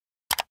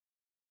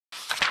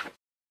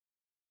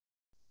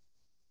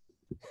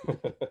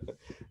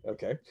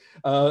Okay.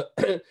 Uh,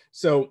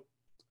 so,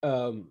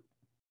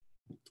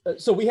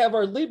 so we have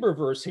our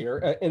LibreVerse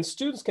here, and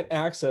students can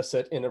access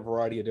it in a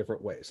variety of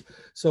different ways.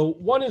 So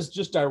one is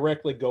just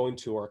directly going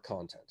to our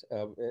content,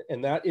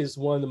 and that is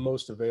one of the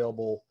most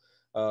available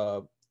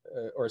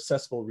or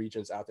accessible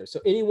regions out there. So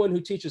anyone who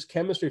teaches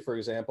chemistry, for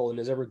example, and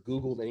has ever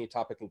Googled any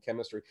topic in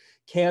chemistry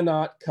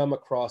cannot come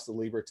across the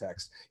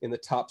LibreText in the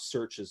top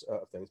searches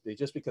of things,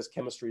 just because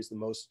chemistry is the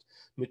most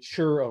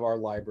mature of our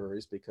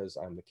libraries, because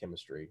I'm the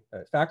chemistry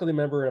faculty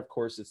member, and of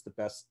course it's the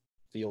best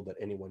field that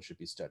anyone should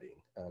be studying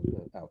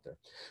out there.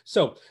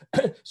 So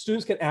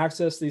students can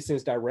access these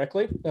things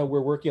directly.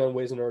 We're working on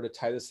ways in order to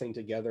tie this thing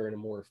together in a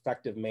more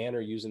effective manner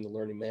using the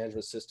learning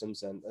management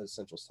systems and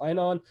central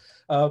sign-on.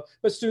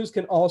 But students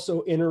can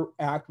also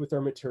interact with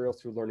our material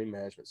through learning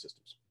management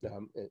systems.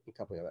 A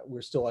couple of that.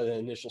 We're still at the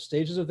initial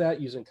stages of that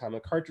using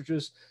common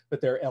cartridges,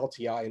 but there are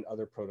LTI and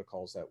other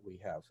protocols that we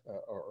have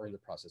or are in the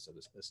process of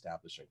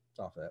establishing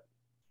off of that.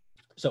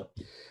 So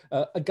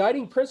a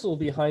guiding principle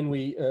behind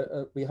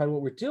what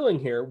we're doing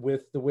here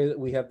with the way that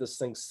we have this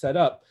thing set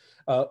up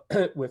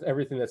with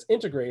everything that's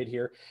integrated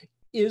here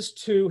is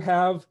to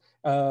have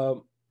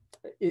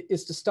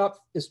is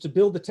to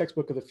build the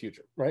textbook of the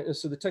future, right? And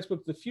so the textbook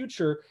of the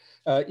future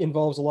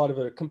involves a lot of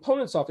other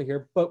components off of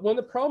here, but one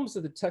of the problems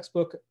of the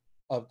textbook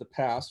of the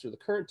past, or the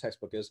current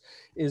textbook,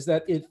 is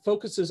that it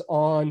focuses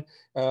on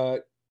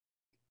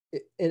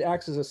it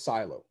acts as a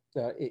silo.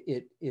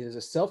 It is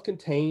a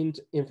self-contained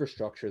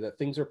infrastructure that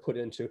things are put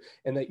into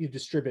and that you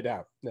distribute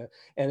out.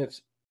 And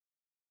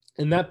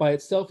that by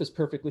itself is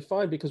perfectly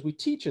fine because we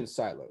teach in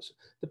silos.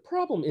 The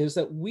problem is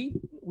that we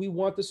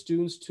want the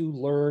students to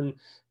learn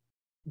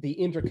the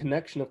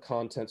interconnection of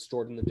content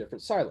stored in the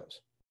different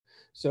silos.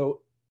 So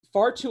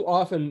far too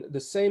often,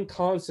 the same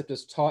concept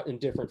is taught in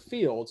different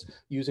fields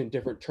using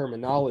different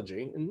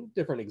terminology and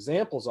different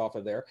examples off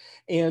of there.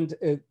 And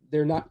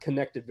they're not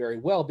connected very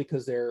well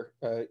because they're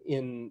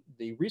in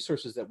the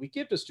resources that we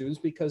give to students,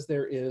 because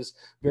there is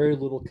very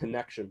little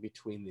connection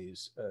between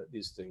these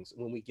things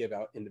when we give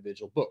out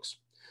individual books.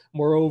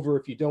 Moreover,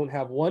 if you don't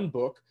have one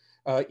book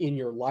in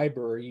your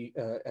library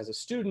as a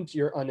student,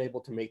 you're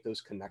unable to make those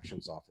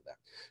connections off of that.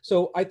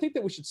 So I think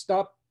that we should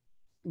stop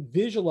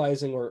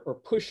visualizing or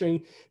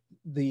pushing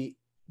the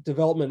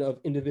development of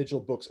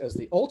individual books as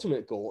the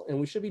ultimate goal, and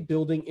we should be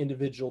building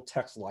individual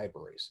text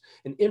libraries,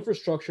 an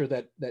infrastructure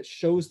that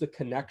shows the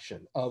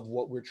connection of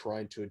what we're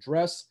trying to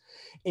address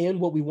and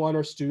what we want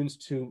our students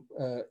to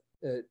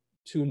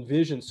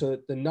envision, so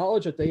that the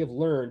knowledge that they have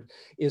learned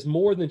is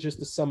more than just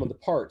the sum of the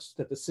parts,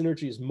 that the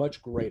synergy is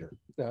much greater.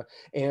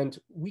 And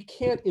we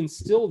can't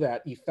instill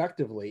that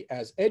effectively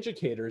as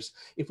educators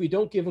if we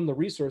don't give them the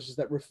resources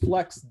that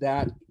reflects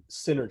that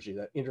synergy,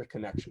 that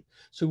interconnection.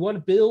 So we want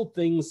to build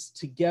things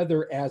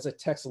together as a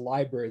text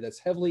library that's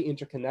heavily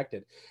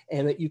interconnected,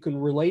 and that you can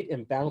relate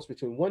and bounce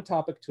between one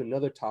topic to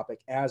another topic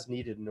as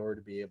needed in order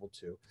to be able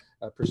to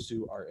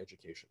pursue our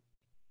education.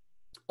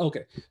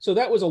 Okay, so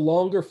that was a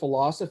longer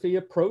philosophy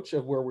approach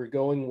of where we're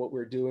going, what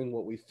we're doing,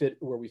 where we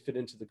fit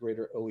into the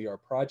greater OER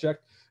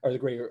project, or the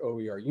greater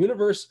OER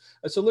universe.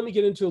 So let me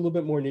get into a little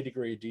bit more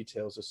nitty-gritty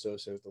details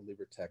associated with the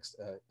LibreText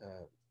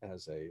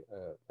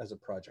as a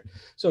project.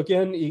 So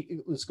again,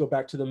 let's go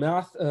back to the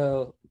math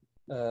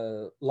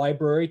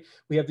library.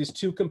 We have these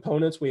two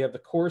components. We have the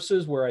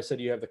courses, where I said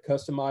you have the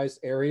customized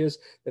areas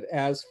that,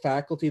 as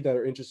faculty that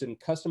are interested in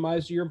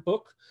customizing your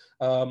book,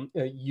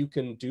 you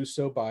can do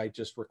so by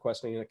just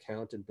requesting an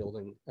account and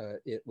building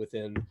it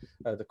within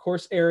the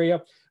course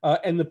area.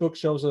 And the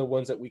bookshelves are the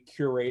ones that we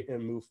curate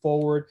and move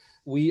forward.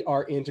 We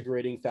are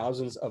integrating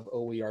thousands of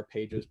OER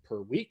pages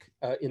per week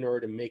in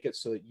order to make it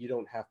so that you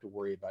don't have to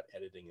worry about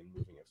editing and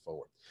moving it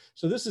forward.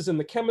 So this is in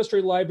the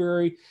chemistry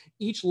library.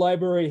 Each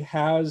library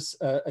has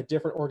a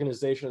different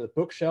organization of the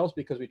bookshelves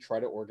because we try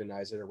to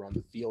organize it around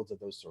the fields of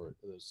those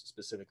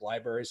specific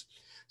libraries.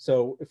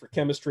 So for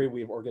chemistry,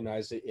 we've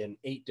organized it in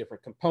 8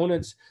 different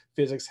components.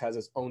 Physics has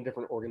its own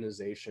different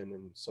organization,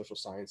 and social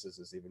sciences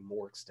is even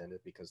more extended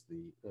because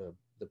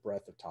the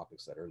breadth of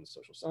topics that are in the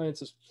social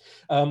sciences.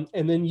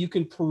 And then you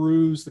can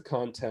peruse the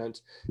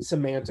content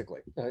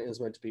semantically. It's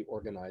meant to be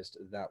organized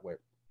that way.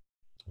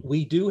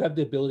 We do have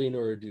the ability in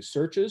order to do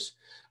searches,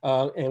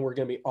 and we're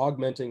going to be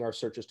augmenting our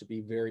searches to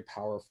be very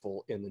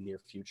powerful in the near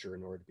future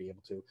in order to be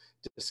able to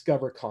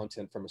discover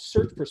content from a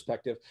search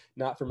perspective,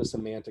 not from a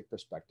semantic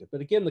perspective.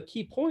 But again, the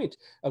key point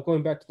of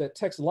going back to that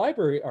text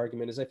library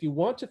argument is if you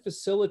want to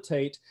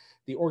facilitate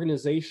the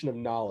organization of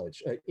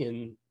knowledge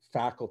in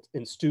faculty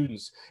and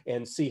students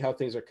and see how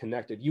things are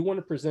connected, you want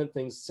to present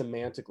things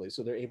semantically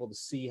so they're able to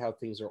see how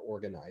things are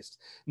organized,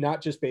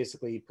 not just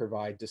basically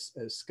provide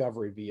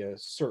discovery via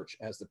search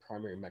as the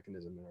primary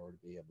mechanism in order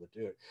to be able to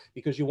do it,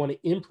 because you want to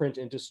imprint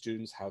into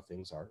students how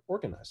things are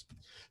organized.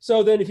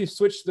 So then if you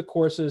switch to the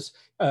courses,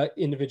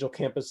 individual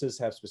campuses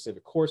have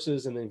specific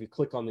courses, and then if you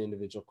click on the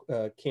individual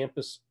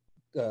campus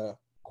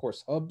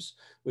course hubs,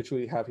 which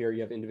we have here, you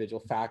have individual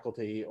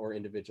faculty or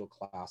individual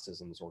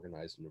classes, and it's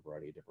organized in a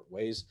variety of different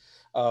ways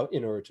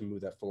in order to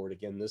move that forward.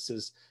 Again, this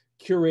is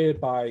curated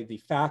by the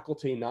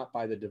faculty, not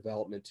by the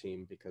development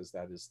team, because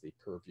that is the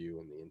purview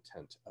and the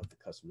intent of the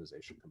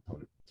customization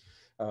component.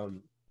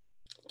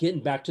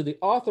 Getting back to the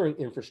authoring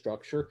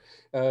infrastructure,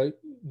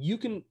 you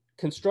can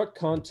construct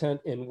content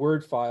in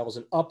Word files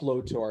and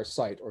upload to our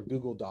site, or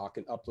Google Doc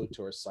and upload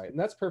to our site. And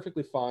that's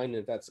perfectly fine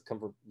if that's a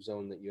comfort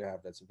zone that you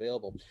have that's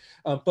available.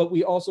 But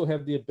we also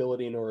have the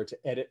ability in order to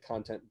edit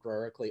content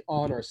directly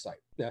on our site.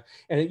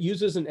 And it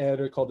uses an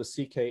editor called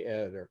the CK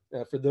editor.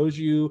 For those of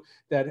you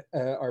that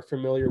are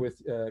familiar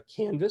with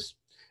Canvas,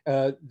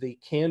 the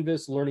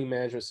Canvas learning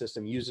management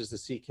system uses the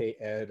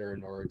CK editor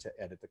in order to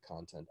edit the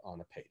content on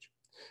a page.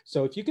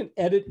 So if you can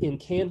edit in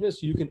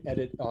Canvas, you can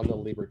edit on the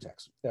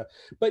LibreTexts.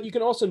 But you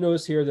can also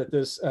notice here that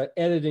this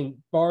editing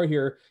bar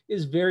here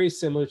is very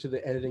similar to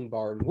the editing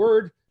bar in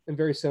Word and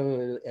very similar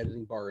to the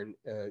editing bar in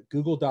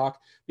Google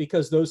Doc,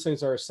 because those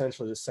things are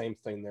essentially the same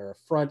thing. They're a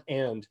front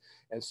end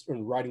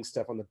and writing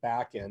stuff on the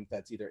back end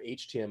that's either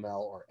HTML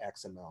or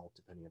XML,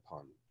 depending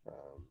upon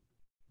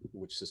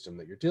which system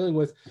that you're dealing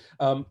with.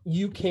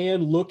 You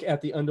can look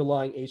at the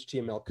underlying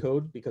HTML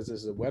code because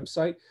this is a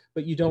website,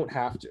 but you don't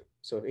have to.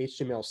 So if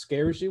HTML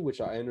scares you,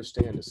 which I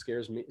understand it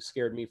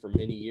scared me for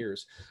many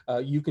years,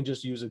 you can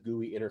just use a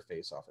GUI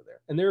interface off of there.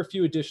 And there are a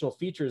few additional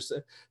features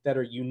that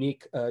are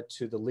unique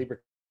to the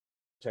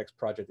LibreTexts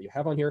project that you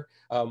have on here.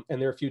 And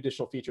there are a few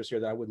additional features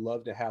here that I would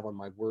love to have on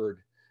my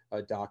Word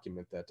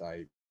document that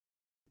I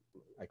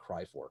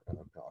cry for off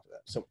of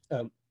that. So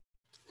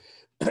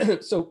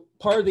so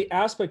part of the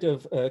aspect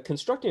of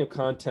constructing a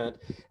content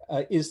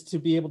is to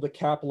be able to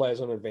capitalize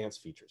on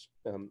advanced features.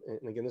 And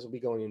again, this will be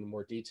going into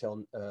more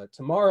detail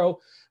tomorrow.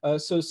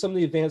 So some of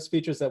the advanced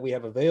features that we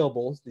have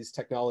available, these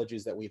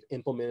technologies that we've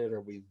implemented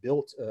or we've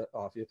built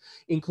off of,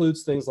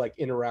 includes things like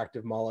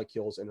interactive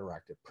molecules,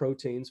 interactive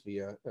proteins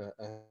via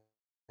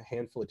a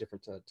handful of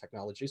different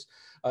technologies,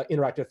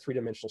 interactive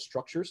three-dimensional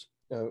structures.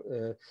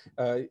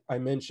 I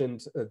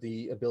mentioned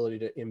the ability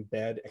to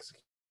embed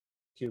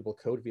executable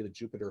code via the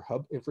Jupyter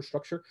Hub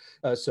infrastructure.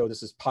 So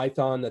this is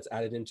Python that's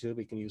added into it.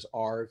 We can use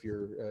R if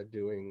you're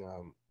doing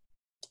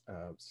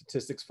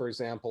statistics, for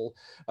example,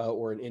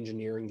 or in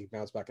engineering. You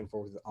bounce back and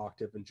forth with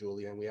Octave and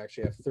Julia, and we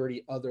actually have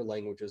 30 other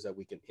languages that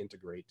we can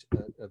integrate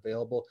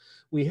available.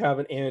 We have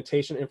an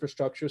annotation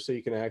infrastructure, so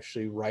you can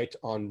actually write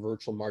on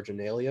virtual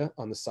marginalia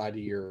on the side of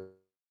your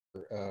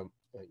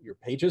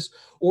pages,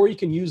 or you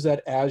can use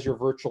that as your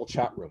virtual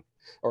chat room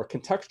or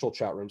contextual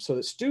chat room, so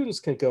that students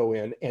can go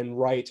in and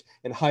write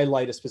and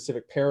highlight a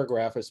specific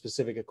paragraph, a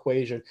specific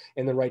equation,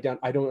 and then write down,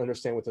 I don't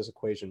understand what this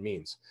equation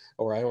means,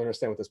 or I don't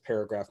understand what this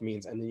paragraph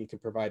means. And then you can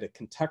provide a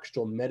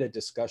contextual meta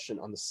discussion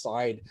on the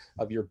side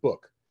of your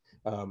book.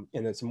 And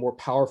it's a more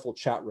powerful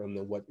chat room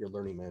than what your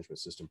learning management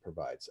system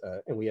provides.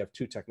 And we have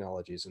two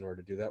technologies in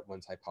order to do that.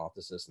 One's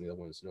Hypothesis, and the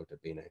other one is Nota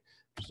Bene,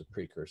 which is a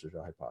precursor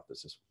to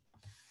Hypothesis.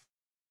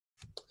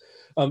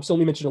 So let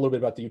me mention a little bit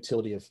about the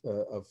utility of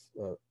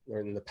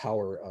and the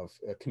power of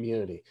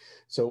community.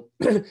 So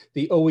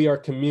the OER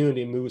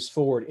community moves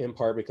forward in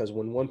part because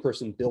when one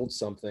person builds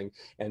something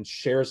and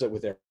shares it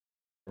with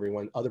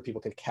everyone, other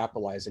people can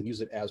capitalize and use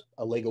it as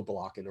a Lego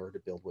block in order to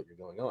build what you're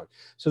going on.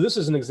 So this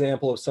is an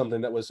example of something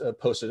that was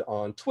posted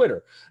on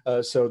Twitter.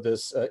 So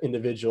this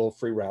individual,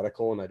 Free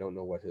Radical, and I don't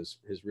know what his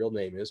real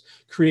name is,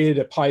 created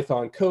a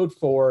Python code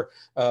for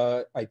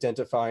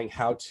identifying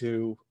how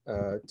to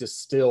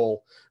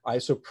distill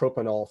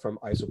isopropanol from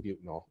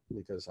isobutanol,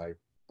 because I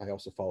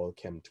also follow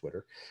Chem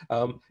Twitter.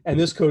 And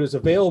this code is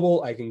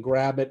available. I can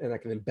grab it and I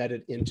can embed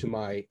it into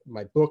my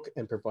book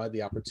and provide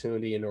the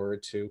opportunity in order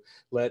to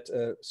let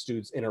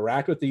students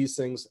interact with these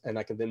things. And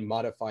I can then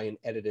modify and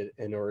edit it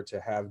in order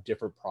to have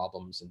different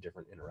problems and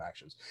different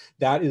interactions.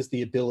 That is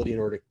the ability in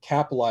order to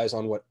capitalize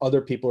on what other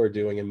people are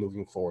doing and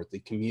moving forward, the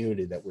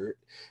community that we're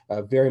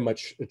very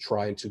much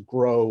trying to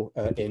grow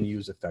and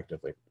use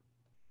effectively.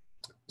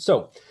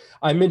 So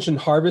I mentioned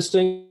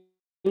harvesting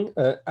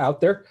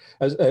out there.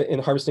 And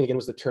harvesting, again,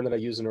 was the term that I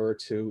use in order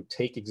to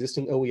take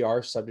existing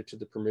OER subject to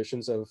the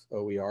permissions of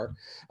OER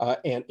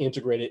and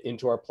integrate it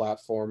into our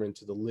platform,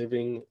 into the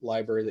living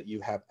library that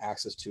you have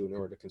access to in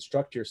order to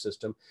construct your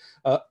system.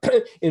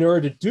 In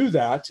order to do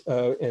that,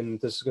 and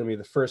this is going to be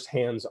the first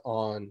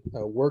hands-on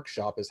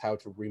workshop, is how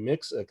to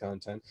remix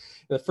content.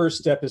 The first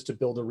step is to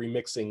build a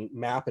remixing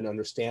map and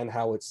understand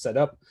how it's set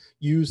up.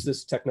 Use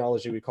this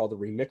technology we call the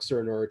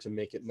remixer in order to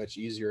make it much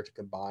easier to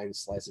combine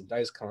slice and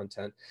dice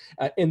content.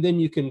 And then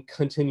you can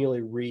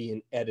continually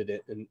and edit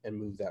it and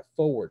move that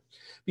forward.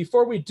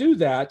 Before we do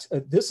that,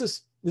 this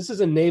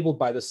is enabled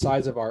by the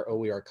size of our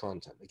OER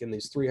content. Again,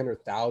 these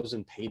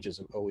 300,000 pages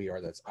of OER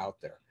that's out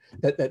there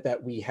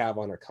that we have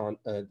on our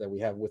that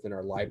we have within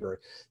our library.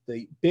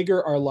 The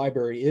bigger our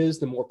library is,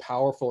 the more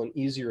powerful and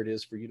easier it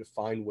is for you to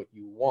find what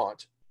you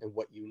want and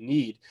what you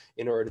need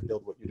in order to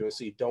build what you're doing.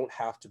 So you don't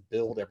have to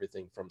build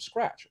everything from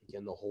scratch.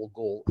 Again, the whole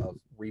goal of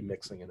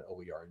remixing an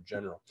OER in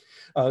general.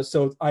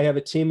 So I have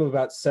a team of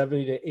about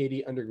 70 to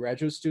 80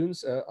 undergraduate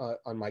students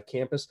on my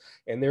campus,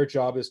 and their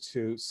job is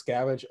to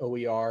scavenge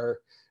OER,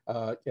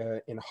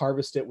 and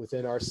harvest it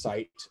within our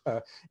site.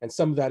 And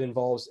some of that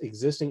involves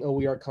existing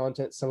OER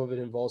content. Some of it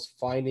involves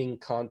finding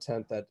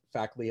content that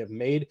faculty have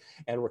made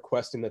and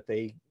requesting that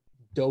they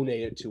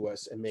donate it to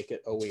us and make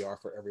it OER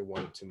for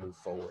everyone to move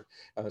forward.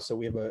 So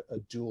we have a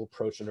dual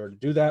approach in order to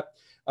do that.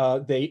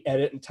 They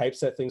edit and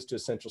typeset things to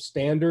essential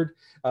standard,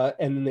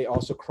 and then they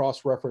also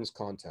cross-reference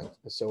content.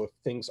 So if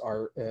things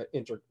are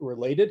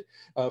interrelated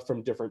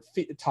from different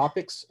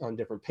topics on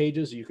different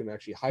pages, you can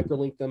actually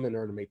hyperlink them in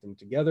order to make them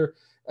together.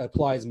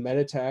 Applies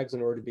meta tags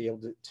in order to be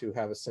able to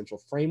have a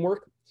central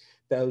framework.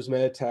 Those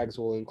meta tags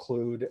will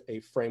include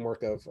a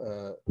framework of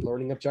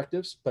learning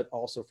objectives, but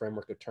also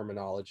framework of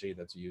terminology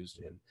that's used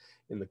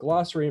in the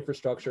glossary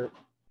infrastructure.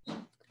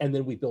 And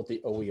then we built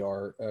the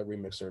OER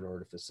remixer in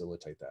order to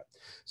facilitate that.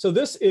 So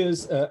this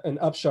is an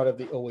upshot of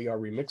the OER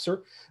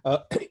remixer.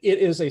 It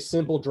is a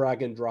simple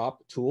drag and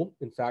drop tool.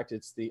 In fact,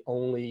 it's the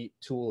only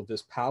tool of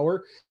this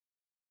power.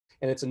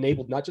 And it's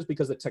enabled not just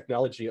because of the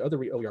technology of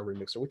the OER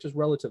remixer, which is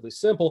relatively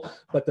simple,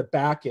 but the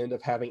back end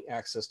of having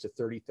access to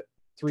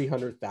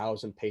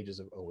 300,000 pages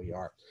of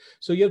OER.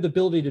 So you have the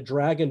ability to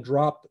drag and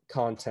drop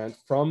content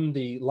from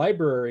the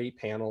library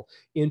panel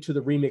into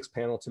the remix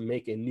panel to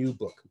make a new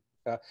book.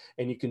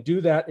 And you can do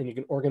that, and you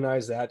can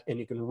organize that, and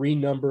you can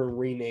renumber and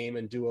rename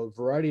and do a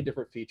variety of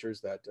different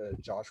features that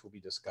Josh will be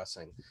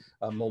discussing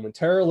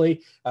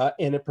momentarily.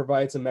 And it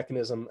provides a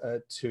mechanism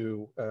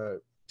to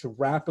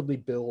rapidly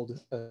build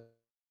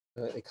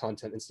a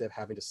content instead of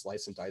having to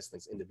slice and dice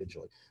things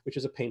individually, which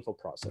is a painful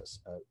process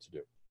to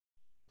do.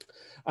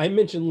 I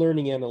mentioned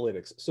learning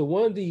analytics. So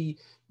one of the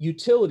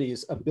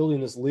utilities of building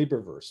this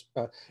LibreVerse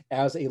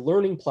as a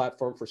learning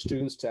platform for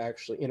students to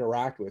actually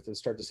interact with and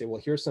start to say,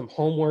 well, here's some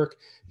homework,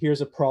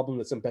 here's a problem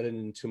that's embedded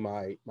into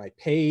my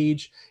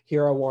page,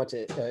 here I want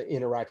to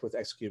interact with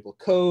executable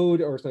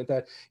code or something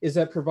like that, is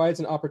that provides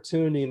an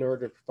opportunity in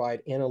order to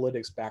provide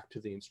analytics back to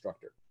the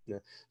instructor.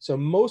 So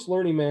most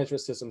learning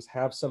management systems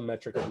have some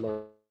metric of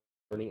learning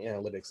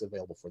analytics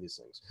available for these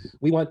things.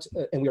 We want,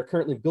 and we are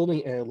currently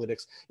building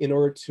analytics in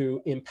order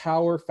to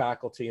empower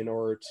faculty in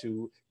order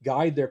to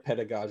guide their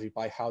pedagogy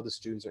by how the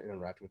students are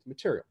interacting with the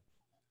material.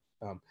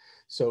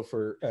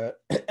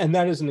 And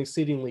that is an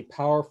exceedingly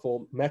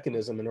powerful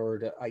mechanism in order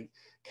to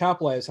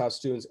capitalize how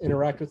students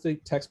interact with the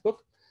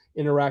textbook,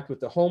 interact with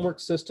the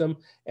homework system,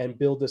 and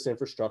build this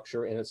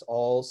infrastructure. And it's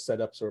all set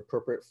up so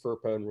appropriate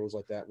FERPA and rules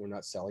like that. We're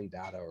not selling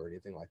data or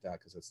anything like that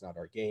because it's not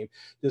our game.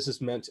 This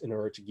is meant in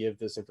order to give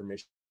this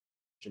information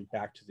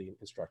back to the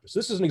instructor. So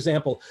this is an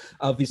example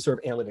of these sort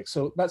of analytics.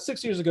 So about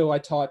 6 years ago, I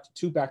taught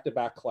 2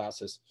 back-to-back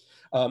classes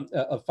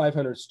of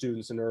 500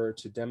 students in order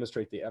to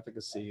demonstrate the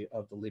efficacy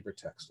of the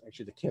LibreText,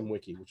 actually the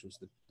ChemWiki, which was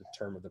the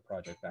term of the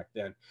project back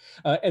then.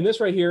 And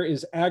this right here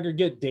is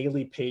aggregate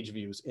daily page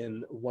views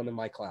in one of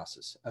my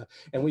classes.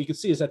 And what you can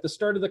see is at the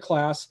start of the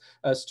class,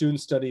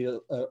 students studied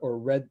or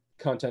read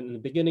content in the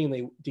beginning, and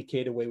they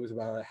decayed away with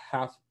about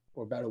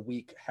about a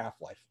week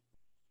half-life.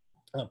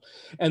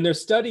 And they're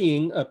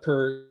studying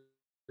per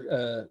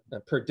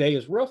day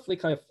is roughly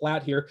kind of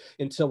flat here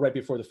until right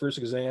before the first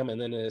exam, and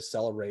then it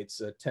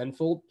accelerates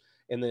tenfold,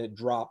 and then it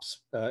drops,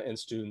 and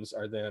students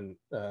are then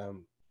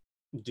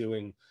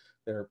doing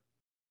their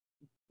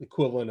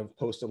equivalent of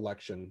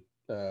post-election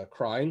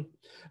crying,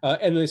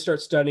 and then they start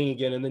studying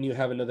again, and then you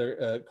have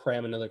another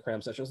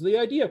cram session. So the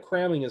idea of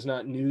cramming is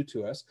not new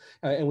to us,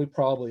 and we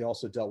probably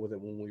also dealt with it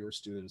when we were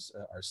students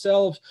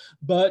ourselves,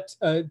 but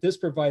this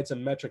provides a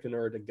metric in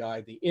order to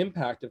guide the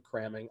impact of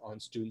cramming on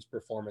students'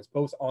 performance,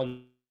 both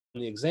on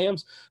the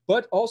exams,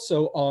 but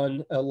also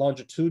on a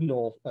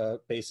longitudinal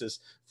basis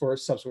for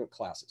subsequent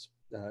classes.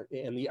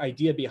 And the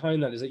idea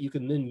behind that is that you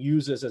can then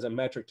use this as a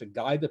metric to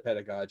guide the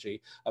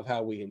pedagogy of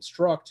how we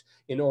instruct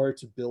in order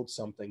to build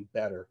something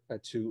better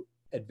to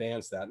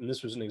advance that. And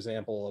this was an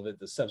example of it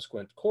the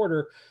subsequent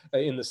quarter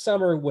in the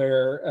summer,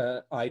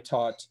 where I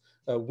taught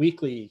a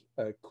weekly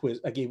quiz.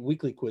 I gave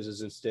weekly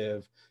quizzes instead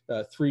of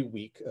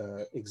 3-week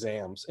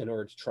exams in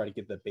order to try to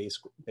get the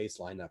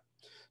baseline up.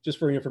 Just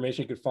for your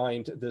information, you could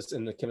find this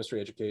in the Chemistry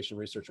Education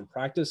Research and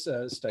Practice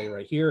study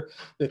right here.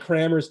 The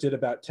crammers did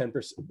about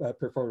 10%,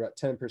 performed about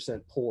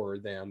 10% poorer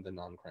than the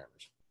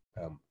non-crammers.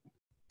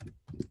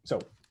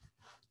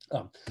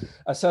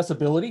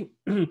 Accessibility.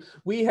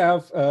 We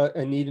have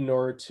a need in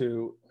order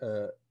to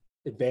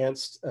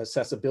advanced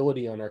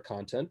accessibility on our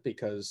content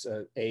because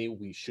A,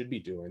 we should be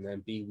doing that,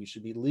 and B,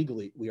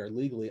 we are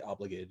legally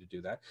obligated to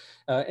do that.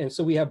 And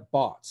so we have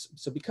bots.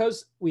 So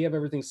because we have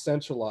everything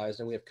centralized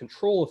and we have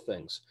control of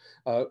things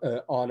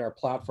on our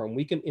platform,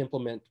 we can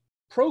implement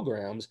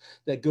programs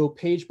that go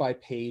page by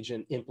page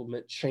and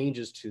implement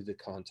changes to the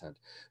content.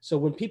 So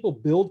when people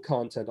build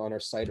content on our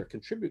site or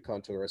contribute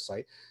content to our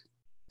site,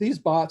 these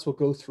bots will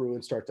go through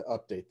and start to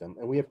update them.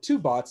 And we have 2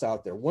 bots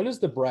out there. One is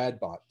the Brad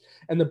bot.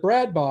 And the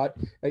Brad bot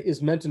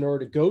is meant in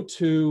order to go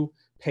to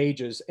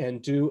pages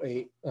and do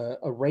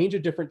a range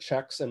of different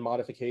checks and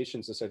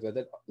modifications and stuff like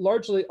that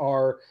largely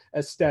are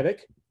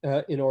aesthetic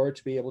in order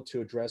to be able to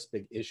address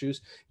big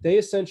issues. They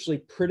essentially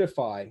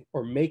prettify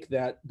or make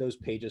those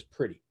pages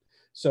pretty.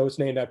 So it's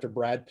named after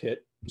Brad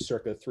Pitt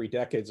circa 3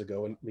 decades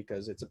ago, and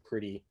because it's a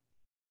pretty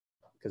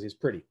because he's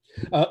pretty.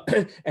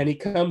 And he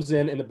comes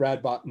in and the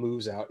Brad bot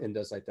moves out and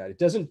does like that. It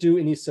doesn't do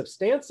any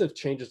substantive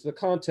changes to the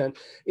content.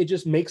 It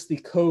just makes the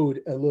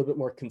code a little bit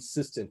more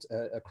consistent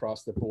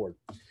across the board.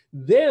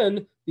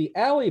 Then the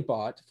Alley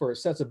bot for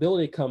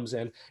accessibility comes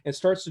in and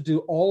starts to do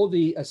all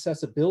the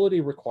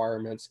accessibility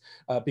requirements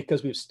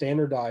because we've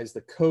standardized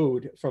the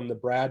code from the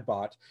Brad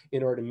bot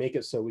in order to make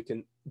it so we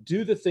can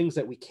do the things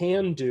that we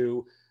can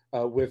do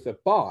with a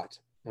bot.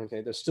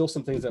 Okay, there's still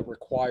some things that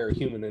require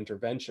human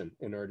intervention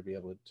in order to be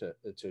able to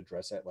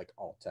address that, like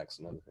alt text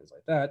and other things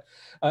like that.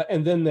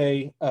 And then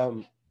they,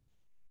 and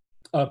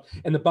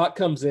the bot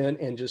comes in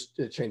and just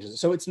changes it.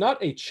 So it's not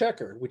a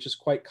checker, which is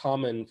quite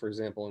common, for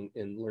example,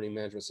 in learning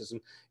management system.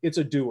 It's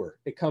a doer.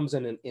 It comes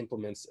in and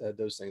implements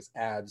those things,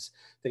 adds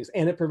things,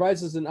 and it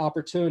provides us an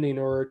opportunity in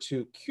order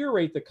to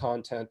curate the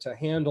content to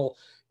handle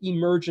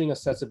emerging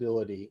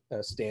accessibility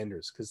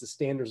standards, because the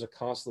standards are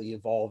constantly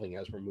evolving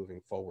as we're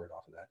moving forward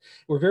off of that.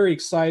 We're very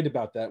excited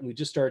about that. And we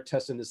just started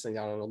testing this thing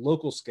out on a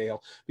local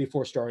scale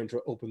before starting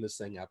to open this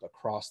thing up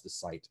across the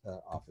site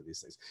off of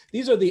these things.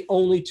 These are the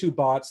only two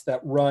bots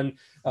that run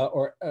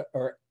or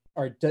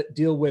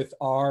deal with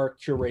our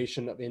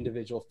curation of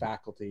individual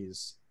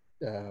faculty's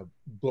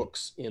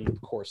books in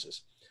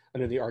courses,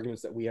 under the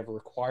arguments that we have a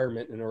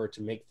requirement in order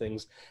to make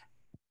things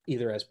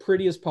either as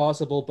pretty as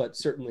possible, but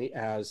certainly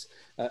as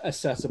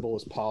accessible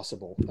as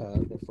possible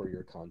for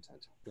your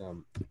content.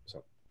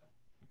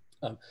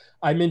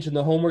 I mentioned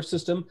the homework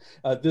system.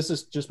 This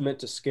is just meant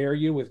to scare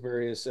you with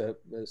various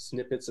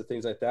snippets of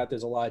things like that.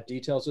 There's a lot of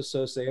details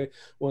associated.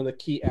 One of the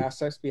key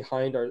aspects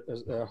behind our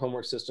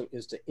homework system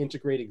is to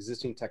integrate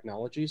existing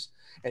technologies,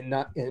 and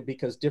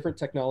because different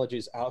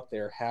technologies out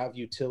there have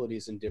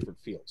utilities in different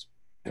fields.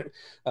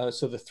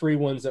 So the three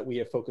ones that we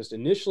have focused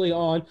initially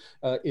on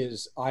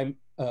is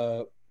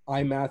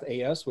iMath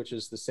AS, which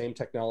is the same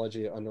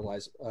technology that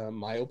underlies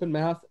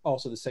MyOpenMath,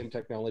 also the same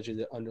technology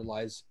that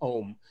underlies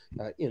OHM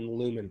in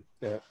Lumen.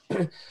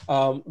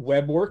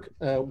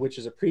 WebWork, which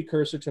is a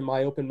precursor to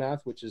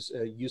MyOpenMath, which is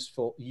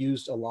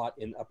used a lot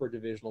in upper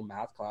divisional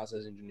math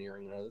classes,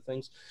 engineering, and other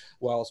things,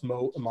 whilst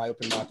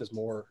MyOpenMath is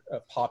more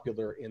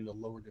popular in the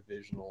lower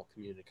divisional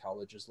community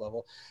colleges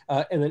level.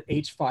 And then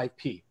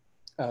H5P.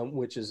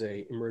 Which is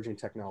a emerging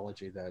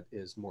technology that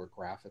is more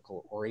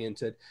graphical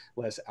oriented,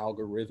 less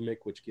algorithmic,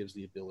 which gives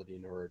the ability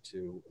in order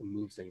to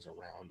move things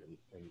around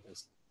and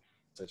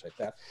such like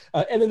that.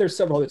 And then there's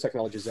several other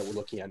technologies that we're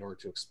looking at in order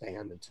to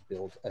expand and to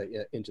build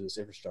into this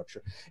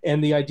infrastructure.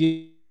 And the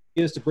idea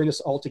is to bring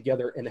this all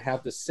together and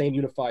have the same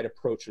unified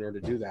approach in order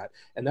to do that.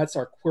 And that's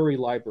our query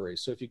library.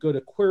 So if you go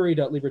to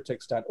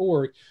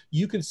query.libretexts.org,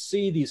 you can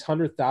see these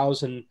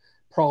 100,000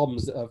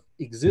 problems of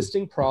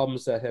existing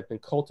problems that have been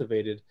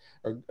cultivated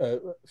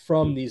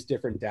from these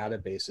different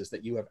databases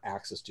that you have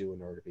access to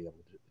in order to be able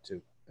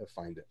to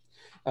find it.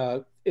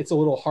 It's a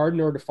little hard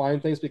in order to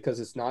find things because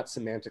it's not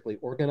semantically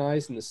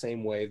organized in the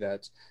same way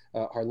that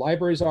our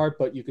libraries are,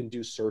 but you can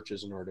do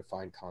searches in order to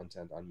find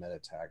content on meta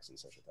tags and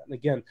such like that. And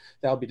again,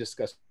 that'll be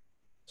discussed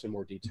in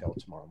more detail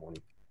tomorrow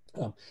morning.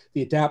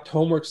 The adapt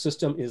homework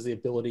system is the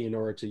ability in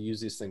order to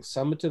use these things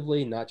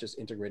summatively, not just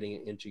integrating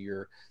it into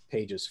your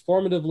pages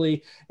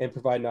formatively, and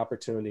provide an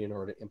opportunity in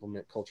order to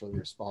implement culturally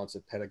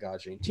responsive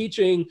pedagogy and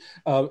teaching,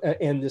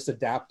 and this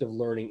adaptive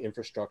learning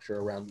infrastructure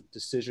around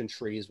decision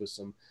trees with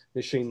some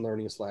machine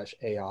learning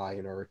 / AI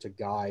in order to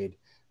guide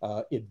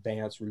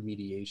advanced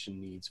remediation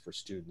needs for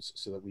students,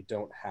 so that we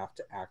don't have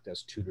to act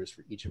as tutors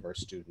for each of our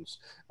students,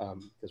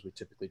 because we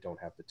typically don't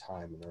have the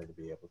time in order to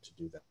be able to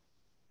do that.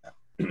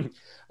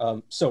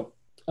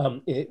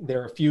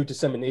 There are a few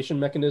dissemination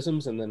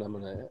mechanisms, and then I'm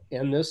going to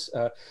end this.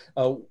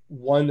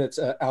 One that's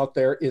out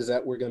there is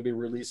that we're going to be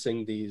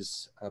releasing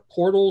these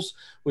portals,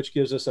 which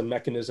gives us a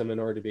mechanism in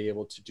order to be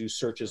able to do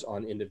searches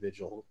on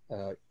individual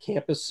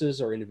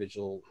campuses or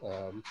individual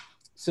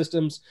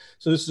systems.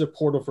 So this is a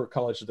portal for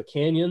College of the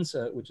Canyons,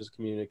 which is a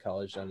community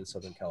college down in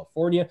Southern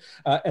California.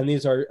 And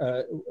these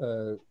are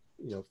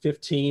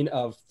 15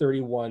 of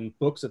 31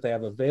 books that they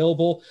have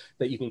available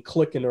that you can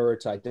click in order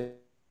to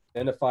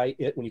identify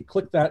it. When you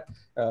click that,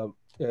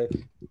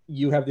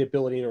 you have the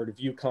ability in order to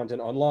view content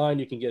online.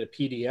 You can get a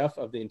PDF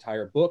of the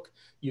entire book.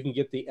 You can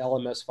get the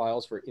LMS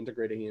files for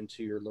integrating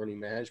into your learning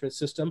management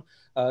system.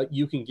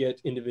 You can get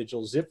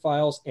individual zip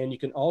files, and you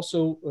can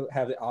also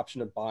have the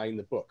option of buying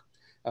the book.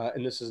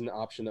 And this is an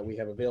option that we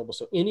have available.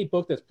 So any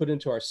book that's put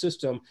into our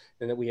system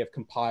and that we have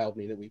compiled,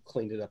 meaning that we've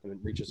cleaned it up and it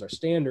reaches our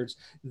standards,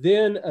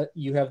 then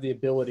you have the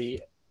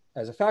ability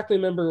as a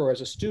faculty member or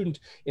as a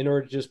student in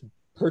order to just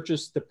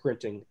purchase the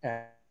printing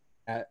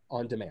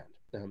on demand.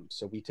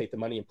 So we take the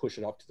money and push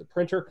it off to the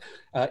printer,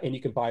 and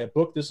you can buy a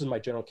book. This is my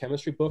general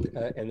chemistry book,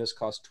 and this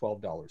costs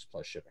 $12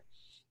 plus shipping,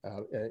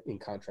 in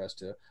contrast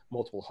to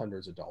multiple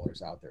hundreds of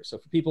dollars out there. So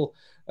for people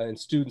and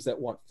students that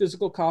want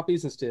physical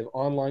copies instead of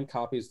online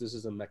copies, this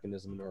is a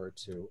mechanism in order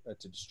to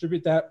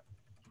distribute that.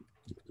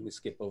 Let me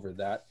skip over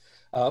that.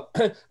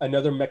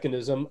 Another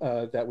mechanism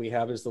that we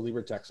have is the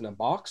LibreTexts in a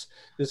box.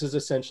 This is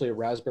essentially a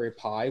Raspberry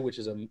Pi, which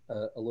is a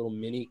little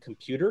mini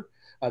computer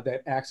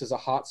that acts as a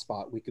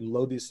hotspot. We can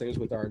load these things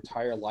with our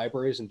entire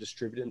libraries and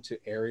distribute them to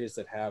areas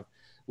that have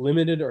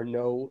limited or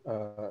no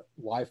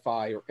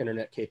Wi-Fi or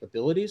internet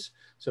capabilities.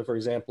 So for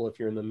example, if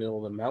you're in the middle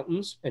of the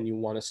mountains and you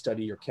want to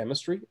study your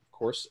chemistry, of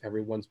course,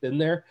 everyone's been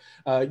there,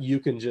 you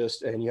can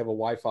just, and you have a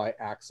Wi-Fi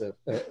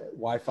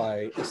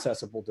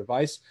accessible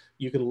device,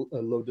 you can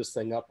load this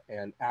thing up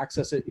and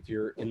access it if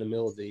you're in the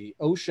middle of the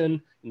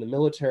ocean, in the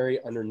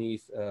military,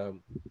 underneath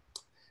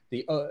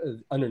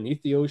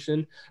the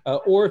ocean,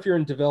 or if you're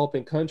in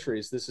developing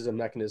countries, this is a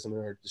mechanism in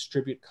order to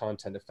distribute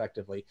content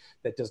effectively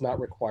that does not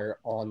require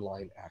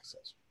online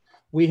access.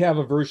 We have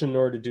a version in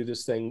order to do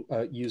this thing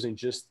using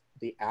just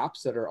the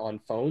apps that are on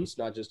phones,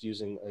 not just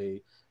using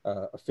a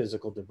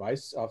physical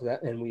device off of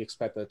that, and we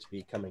expect that to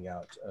be coming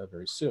out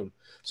very soon.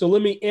 So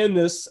let me end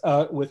this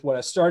with what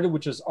I started,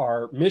 which is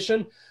our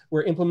mission.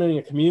 We're implementing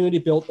a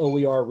community-built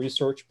OER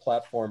research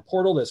platform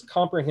portal that's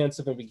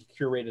comprehensive and be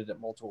curated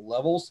at multiple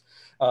levels.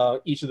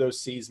 Each of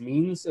those C's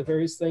means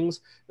various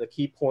things. The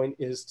key point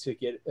is to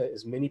get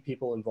as many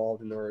people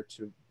involved in order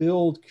to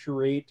build,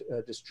 curate,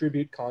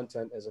 distribute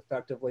content as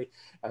effectively,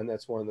 and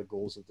that's one of the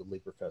goals of the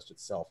LibreFest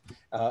itself.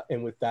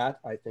 And with that,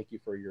 I thank you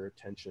for your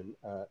attention,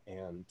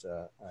 and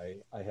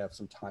I have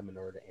some time in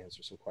order to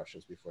answer some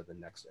questions before the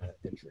next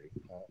entry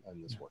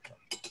on this workshop.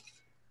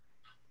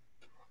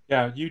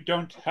 Yeah, you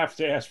don't have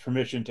to ask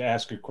permission to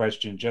ask a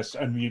question. Just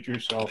unmute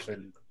yourself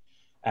and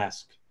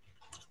ask.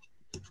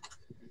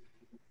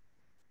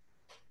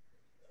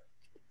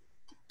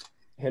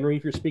 Henry,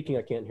 if you're speaking,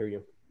 I can't hear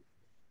you.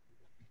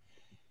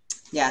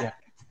 Yeah.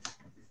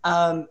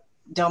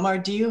 Delmar,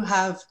 do you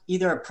have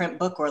either a print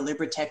book or a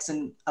LibreText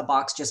in a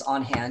box just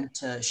on hand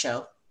to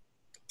show?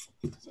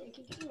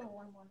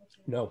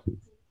 No.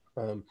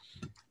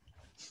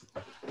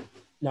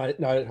 Not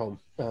at home.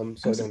 So I'm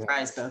I don't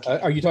surprised, have. okay.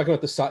 Are you talking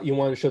about the size? You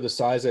want to show the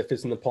size that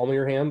fits in the palm of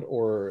your hand,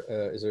 or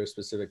is there a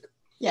specific?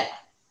 Yeah.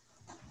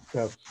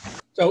 No.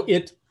 So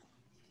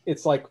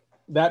it's like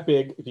that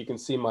big. If you can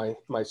see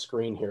my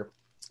screen here,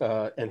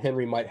 and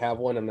Henry might have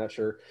one. I'm not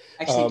sure.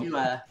 Actually,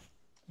 I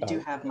do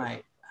have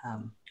my.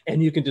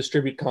 And you can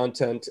distribute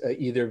content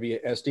either via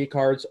SD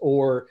cards,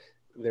 or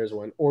there's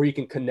one, or you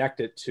can connect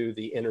it to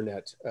the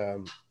internet.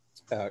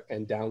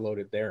 And download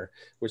it there.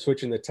 We're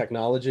switching the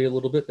technology a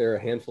little bit. There are a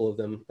handful of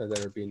them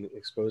that are being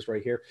exposed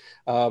right here.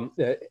 And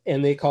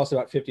they cost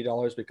about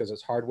 $50 because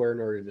it's hardware in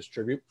order to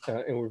distribute.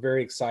 And we're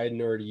very excited in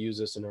order to use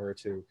this in order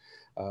to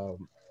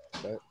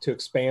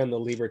expand the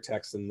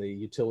LibreText and the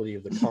utility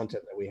of the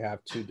content that we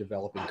have to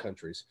developing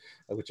countries,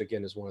 which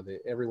again is one of the,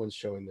 everyone's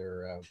showing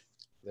their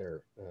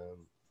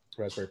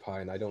Raspberry Pi,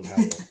 and I don't have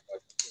one.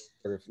 I've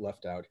sort of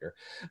left out here,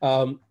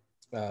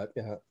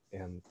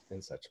 and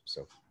such.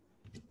 So.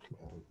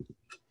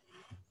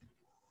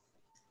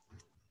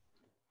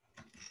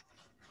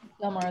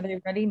 Delmar, are they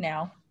ready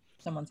now?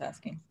 Someone's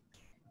asking.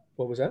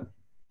 What was that?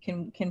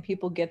 Can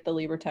people get the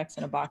LibreText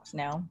in a box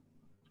now?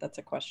 That's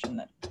a question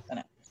that.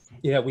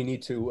 Yeah, we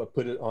need to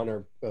put it on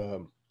our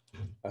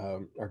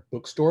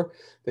bookstore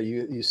that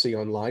you see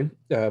online.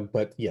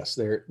 But yes,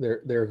 they're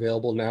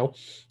available now.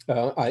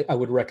 I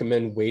would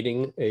recommend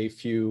waiting a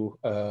few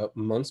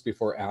months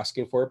before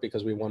asking for it,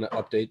 because we want to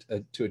update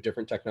to a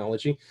different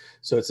technology.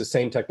 So it's the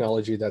same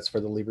technology that's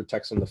for the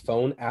LibreText on the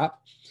phone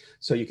app.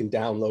 So you can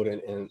download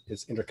it and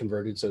it's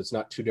interconverted. So it's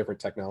not two different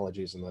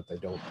technologies, and that they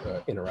don't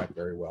interact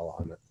very well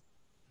on it.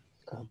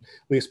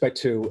 We expect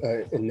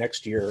to, in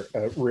next year,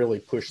 really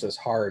push this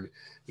hard,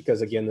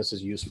 because again, this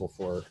is useful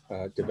for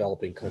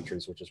developing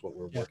countries, which is what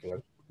we're working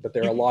on. But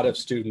there are a lot of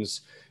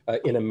students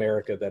in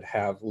America that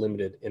have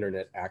limited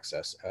internet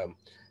access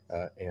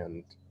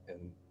and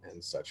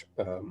such.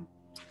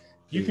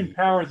 You can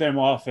power them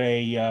off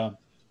a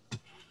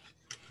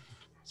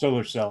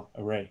solar cell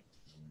array.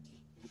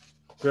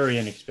 Very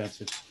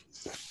inexpensive.